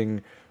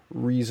using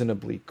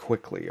reasonably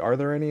quickly? Are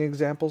there any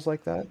examples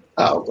like that?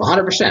 Oh,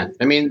 100%.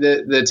 I mean,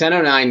 the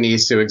 1009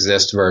 needs to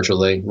exist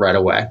virtually right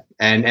away.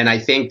 And I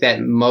think that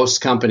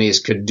most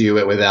companies could do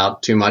it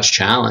without too much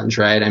challenge,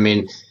 right? I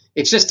mean,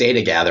 it's just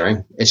data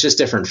gathering. It's just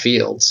different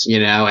fields,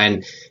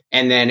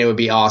 and then it would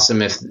be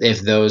awesome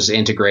if those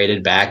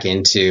integrated back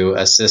into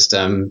a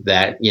system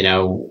that,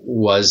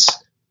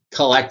 was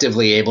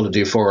collectively able to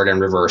do forward and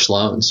reverse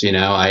loans.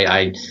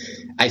 I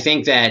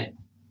think that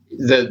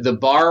the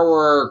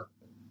borrower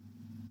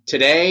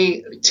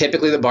today,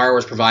 typically the borrower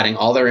is providing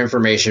all their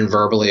information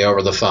verbally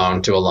over the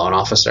phone to a loan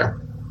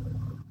officer.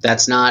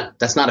 That's not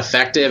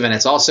effective. And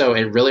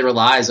it really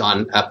relies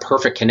on a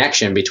perfect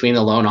connection between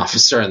the loan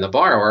officer and the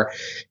borrower.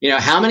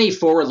 How many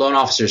forward loan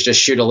officers just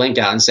shoot a link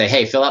out and say,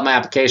 hey, fill out my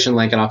application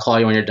link and I'll call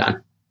you when you're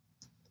done?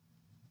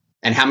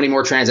 And how many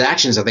more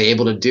transactions are they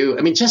able to do?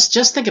 I mean,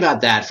 just think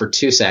about that for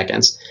 2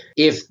 seconds.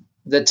 If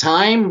the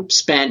time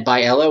spent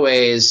by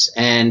LOAs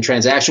and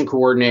transaction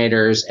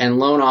coordinators and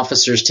loan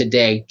officers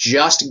today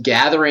just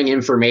gathering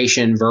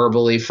information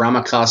verbally from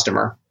a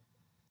customer,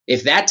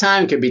 if that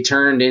time could be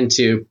turned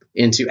into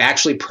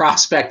actually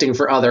prospecting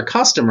for other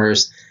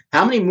customers,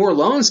 how many more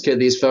loans could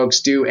these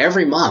folks do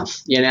every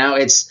month?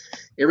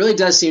 It really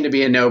does seem to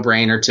be a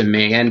no-brainer to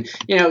me. And,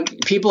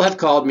 people have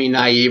called me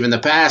naive in the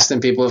past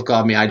and people have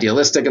called me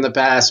idealistic in the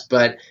past,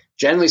 but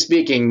generally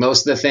speaking,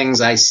 most of the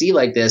things I see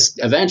like this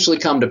eventually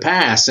come to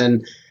pass.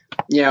 And,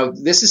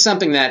 this is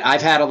something that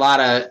I've had a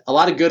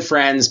lot of good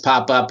friends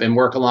pop up and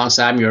work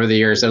alongside me over the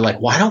years. They're like,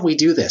 why don't we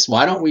do this?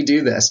 Why don't we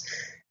do this?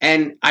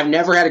 And I've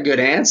never had a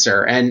good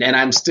answer. And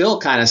I'm still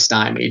kind of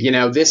stymied.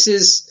 This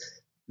is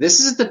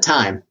the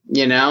time,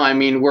 I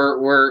mean,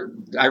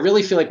 I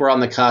really feel like we're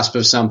on the cusp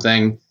of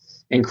something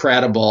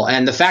incredible.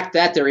 And the fact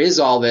that there is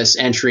all this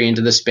entry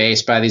into the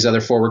space by these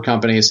other forward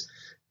companies,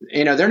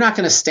 they're not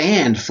going to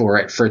stand for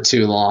it for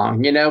too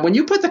long. When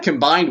you put the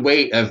combined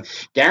weight of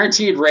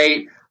Guaranteed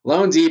Rate,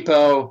 Loan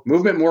Depot,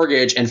 Movement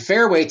Mortgage, and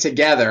Fairway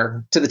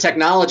together to the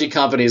technology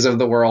companies of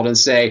the world and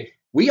say,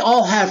 we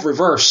all have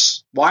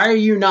reverse. Why are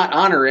you not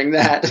honoring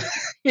that?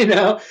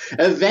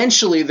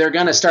 Eventually they're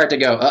going to start to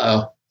go,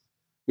 uh-oh,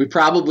 we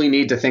probably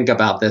need to think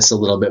about this a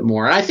little bit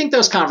more. And I think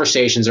those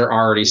conversations are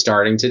already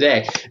starting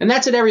today. And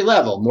that's at every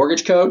level.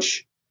 Mortgage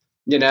Coach,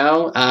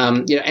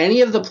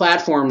 any of the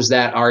platforms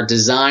that are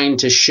designed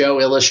to show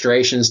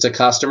illustrations to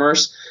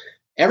customers,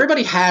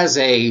 everybody has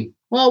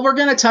we're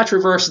going to touch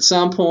reverse at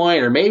some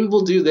point, or maybe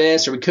we'll do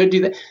this, or we could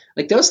do that.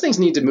 Like, those things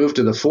need to move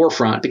to the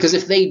forefront, because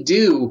if they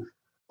do,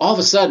 all of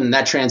a sudden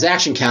that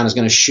transaction count is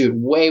going to shoot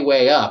way,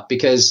 way up,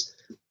 because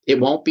it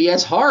won't be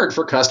as hard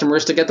for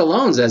customers to get the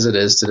loans as it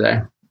is today.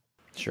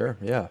 Sure.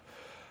 Yeah.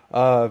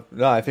 No,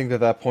 I think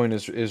that point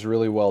is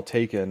really well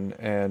taken.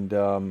 And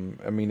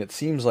I mean, it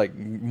seems like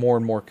more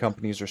and more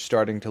companies are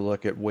starting to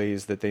look at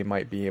ways that they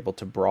might be able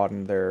to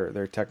broaden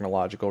their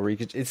technological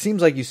reach. It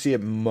seems like you see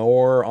it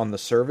more on the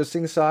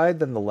servicing side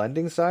than the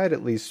lending side,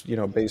 at least,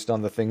 based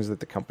on the things that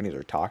the companies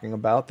are talking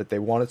about that they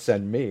want to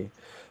send me.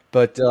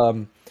 But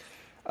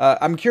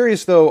I'm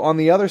curious, though, on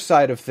the other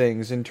side of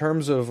things, in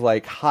terms of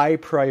like high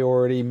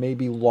priority,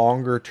 maybe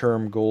longer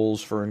term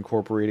goals for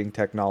incorporating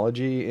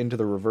technology into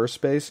the reverse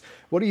space,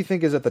 what do you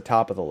think is at the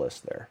top of the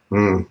list there?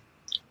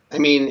 I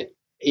mean,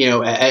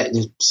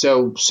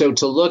 so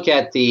to look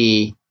at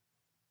a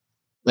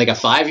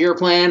 5-year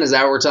plan, is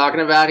that what we're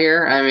talking about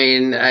here? I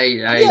mean,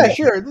 yeah,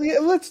 sure.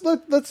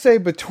 Let's say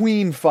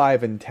between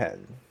 5 and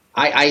 10.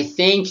 I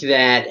think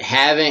that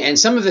and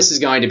some of this is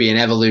going to be an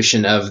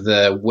evolution of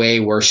the way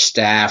we're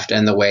staffed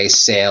and the way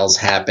sales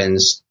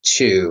happens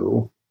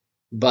too.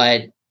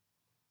 But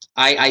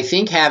I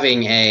think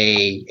having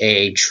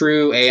a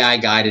true AI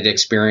guided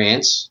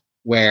experience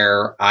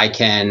where I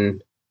can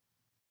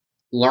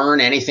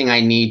learn anything I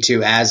need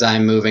to as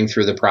I'm moving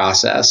through the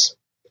process,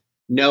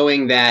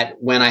 knowing that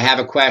when I have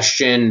a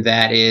question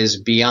that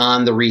is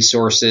beyond the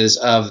resources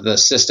of the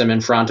system in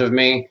front of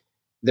me,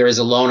 there is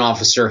a loan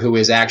officer who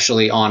is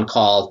actually on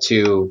call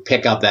to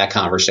pick up that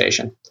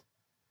conversation.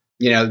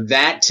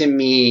 That to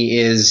me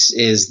is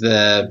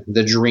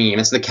the dream.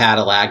 It's the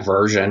Cadillac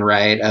version,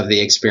 right, of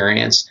the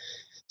experience.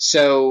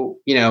 So,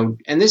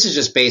 and this is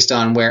just based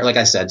on where, like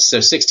I said, so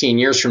 16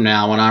 years from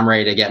now, when I'm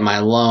ready to get my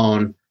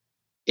loan,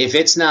 if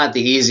it's not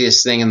the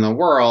easiest thing in the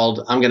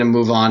world, I'm going to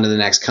move on to the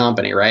next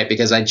company, right?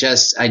 Because I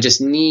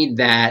just need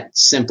that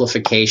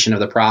simplification of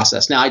the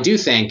process. Now, I do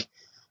think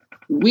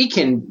we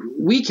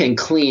can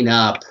clean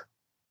up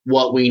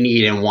what we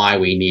need and why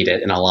we need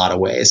it in a lot of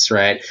ways,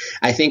 right?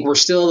 I think we're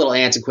still a little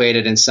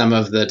antiquated in some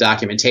of the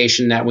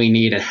documentation that we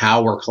need and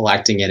how we're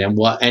collecting it and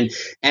what, and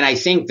I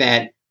think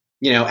that,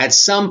 at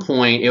some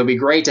point it would be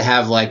great to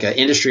have like an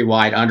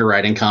industry-wide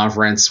underwriting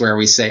conference where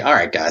we say, all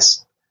right,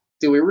 guys,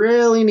 do we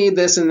really need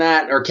this and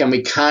that, or can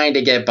we kind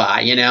of get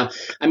by?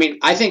 I mean,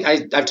 I think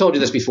I've told you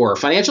this before.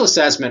 Financial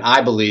assessment,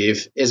 I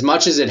believe, as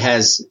much as it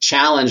has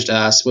challenged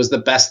us, was the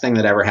best thing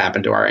that ever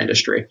happened to our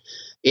industry.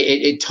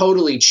 It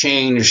totally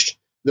changed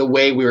the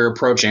way we were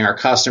approaching our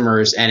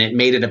customers, and it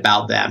made it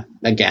about them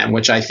again,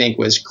 which I think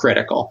was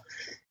critical.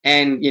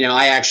 And,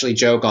 I actually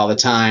joke all the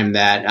time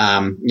that,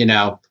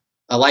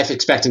 a life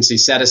expectancy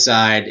set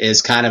aside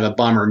is kind of a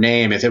bummer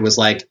name. If it was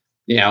like,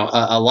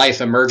 a life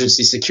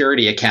emergency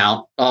security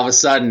account, all of a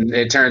sudden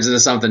it turns into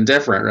something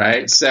different,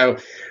 right? So,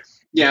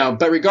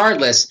 but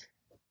regardless,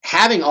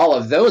 having all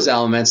of those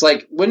elements,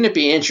 like, wouldn't it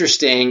be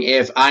interesting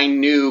if I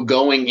knew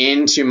going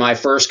into my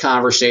first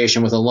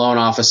conversation with a loan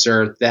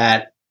officer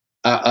that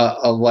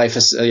a life,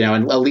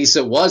 and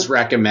Elissa was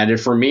recommended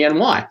for me and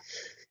why?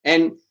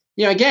 And,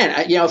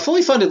 again, a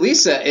fully funded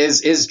Elissa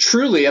is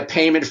truly a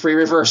payment-free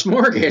reverse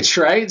mortgage,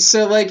 right?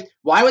 So, like,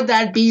 why would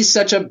that be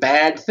such a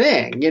bad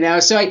thing?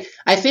 So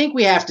I think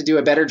we have to do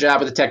a better job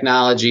with the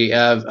technology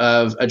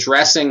of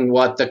addressing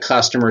what the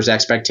customer's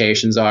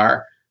expectations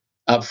are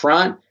up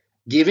front,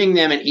 giving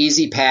them an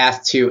easy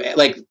path to,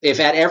 like, if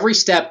at every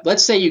step,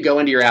 let's say you go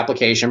into your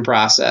application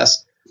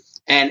process,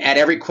 and at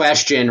every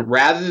question,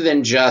 rather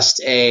than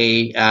just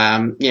maybe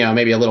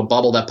a little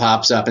bubble that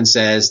pops up and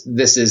says,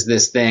 this is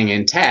this thing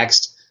in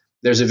text,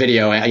 there's a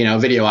video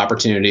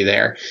opportunity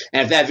there.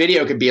 And if that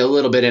video could be a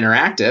little bit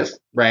interactive,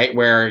 right,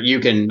 where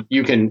you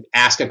can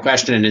ask a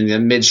question in the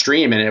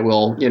midstream and it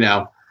will,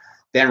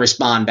 then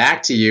respond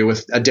back to you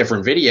with a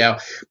different video.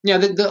 You know,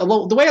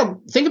 the way I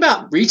think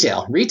about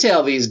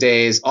retail these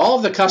days, all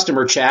of the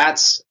customer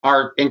chats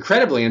are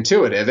incredibly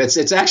intuitive.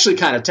 It's actually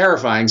kind of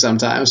terrifying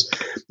sometimes.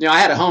 You know, I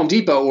had a Home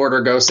Depot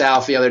order go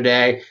south the other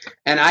day,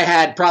 and I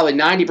had probably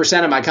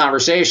 90% of my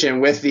conversation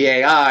with the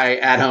AI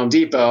at Home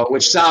Depot,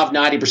 which solved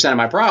 90% of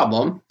my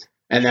problem.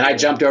 And then I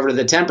jumped over to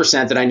the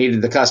 10% that I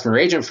needed the customer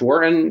agent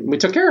for, and we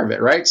took care of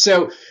it, right?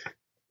 So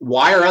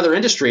why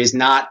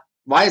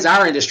is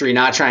our industry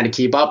not trying to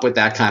keep up with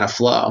that kind of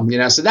flow? You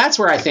know, so that's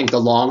where I think the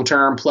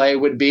long-term play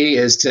would be,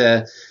 is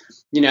to,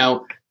 you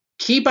know,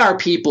 keep our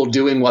people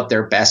doing what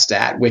they're best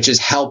at, which is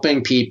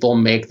helping people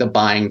make the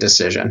buying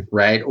decision,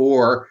 right?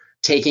 Or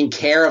taking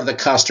care of the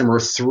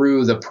customer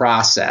through the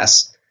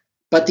process.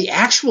 But the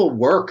actual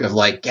work of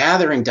like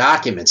gathering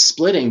documents,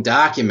 splitting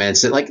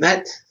documents,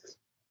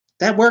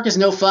 that work is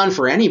no fun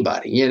for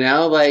anybody, you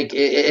know, like,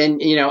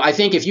 and, you know, I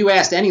think if you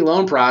asked any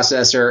loan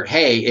processor,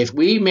 hey, if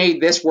we made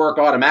this work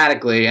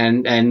automatically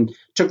and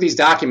took these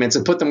documents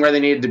and put them where they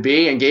needed to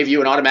be and gave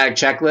you an automatic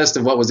checklist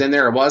of what was in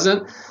there or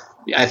wasn't,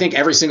 I think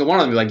every single one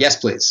of them would be like, yes,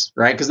 please.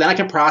 Right. Because then I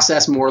can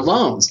process more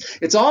loans.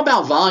 It's all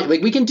about volume.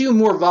 Like, we can do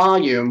more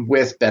volume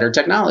with better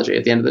technology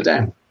at the end of the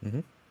day. Mm-hmm.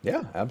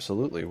 Yeah,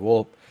 absolutely.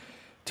 Well,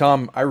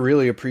 Tom, I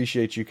really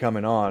appreciate you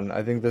coming on.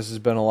 I think this has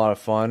been a lot of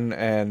fun,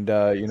 and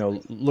you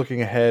know,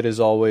 looking ahead is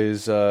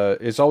always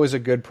a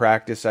good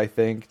practice. I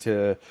think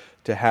to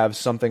have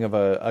something of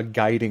a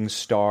guiding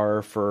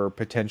star for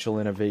potential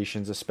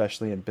innovations,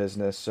 especially in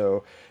business.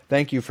 So,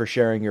 thank you for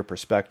sharing your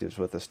perspectives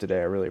with us today.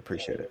 I really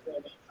appreciate it.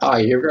 Oh,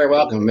 you're very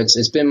welcome.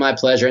 It's been my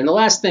pleasure. And the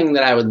last thing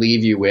that I would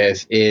leave you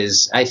with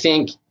is, I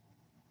think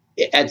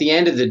at the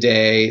end of the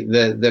day,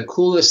 the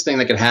coolest thing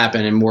that could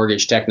happen in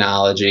mortgage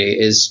technology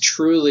is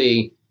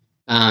truly,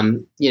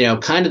 you know,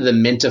 kind of the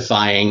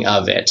mintifying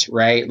of it,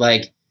 right?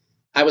 Like,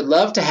 I would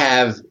love to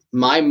have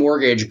my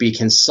mortgage be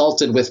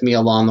consulted with me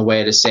along the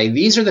way to say,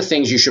 these are the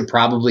things you should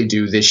probably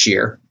do this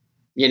year.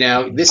 You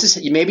know,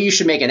 maybe you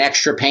should make an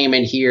extra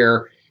payment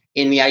here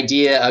in the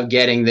idea of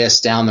getting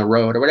this down the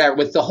road or whatever,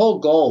 with the whole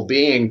goal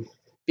being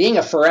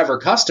a forever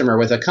customer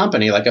with a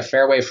company like a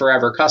Fairway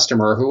Forever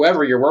customer or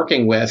whoever you're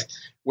working with,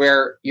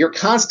 where you're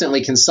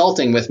constantly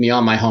consulting with me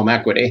on my home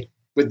equity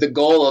with the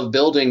goal of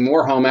building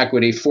more home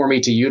equity for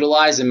me to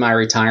utilize in my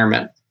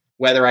retirement,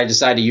 whether I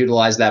decide to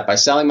utilize that by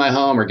selling my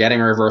home or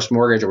getting a reverse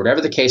mortgage or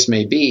whatever the case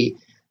may be.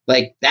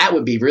 Like, that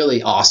would be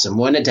really awesome,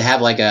 wouldn't it, to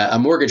have like a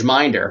mortgage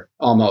minder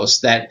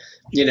almost that,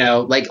 you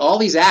know, like all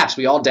these apps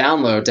we all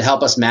download to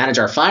help us manage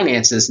our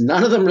finances,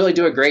 none of them really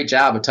do a great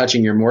job of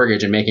touching your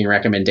mortgage and making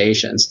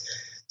recommendations.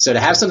 So to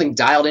have something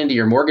dialed into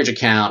your mortgage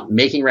account,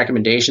 making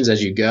recommendations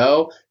as you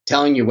go,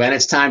 telling you when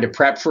it's time to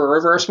prep for a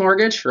reverse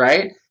mortgage,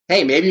 right?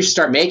 Hey, maybe you should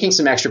start making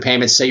some extra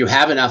payments so you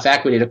have enough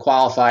equity to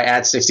qualify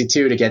at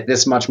 62 to get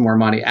this much more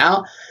money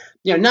out.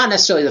 You know, not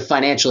necessarily the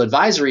financial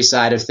advisory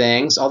side of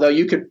things, although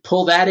you could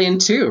pull that in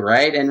too,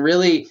 right? And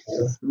really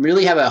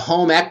have a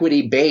home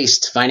equity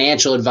based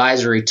financial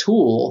advisory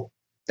tool.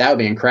 That would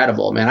be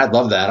incredible, man. I'd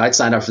love that. I'd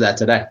sign up for that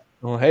today.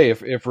 Well, hey,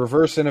 if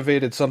Reverse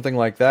innovated something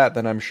like that,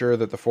 then I'm sure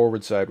that the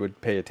forward side would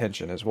pay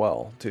attention as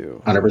well,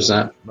 too.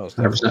 100%. Most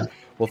 100%.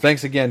 Well,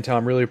 thanks again,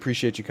 Tom. Really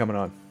appreciate you coming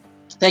on.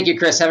 Thank you,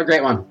 Chris. Have a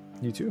great one.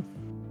 You too.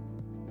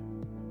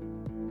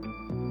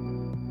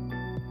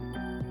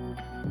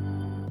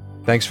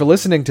 Thanks for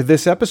listening to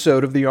this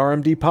episode of the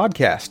RMD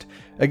Podcast.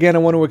 Again, I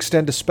want to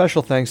extend a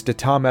special thanks to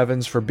Tom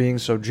Evans for being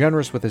so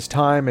generous with his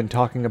time and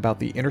talking about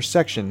the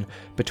intersection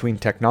between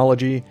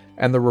technology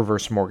and the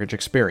reverse mortgage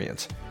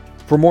experience.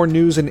 For more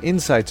news and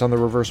insights on the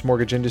reverse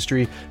mortgage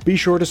industry, be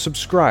sure to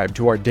subscribe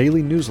to our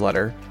daily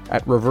newsletter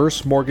at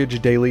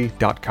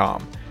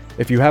reversemortgagedaily.com.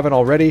 If you haven't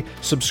already,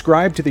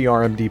 subscribe to the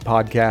RMD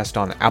Podcast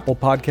on Apple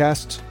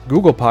Podcasts,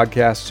 Google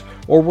Podcasts,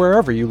 or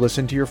wherever you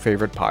listen to your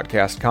favorite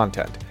podcast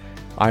content.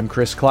 I'm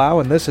Chris Clow,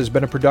 and this has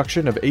been a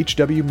production of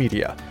HW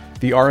Media.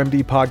 The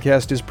RMD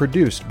Podcast is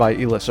produced by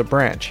Elissa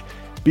Branch.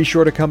 Be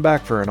sure to come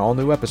back for an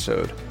all-new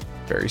episode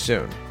very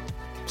soon.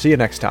 See you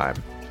next time.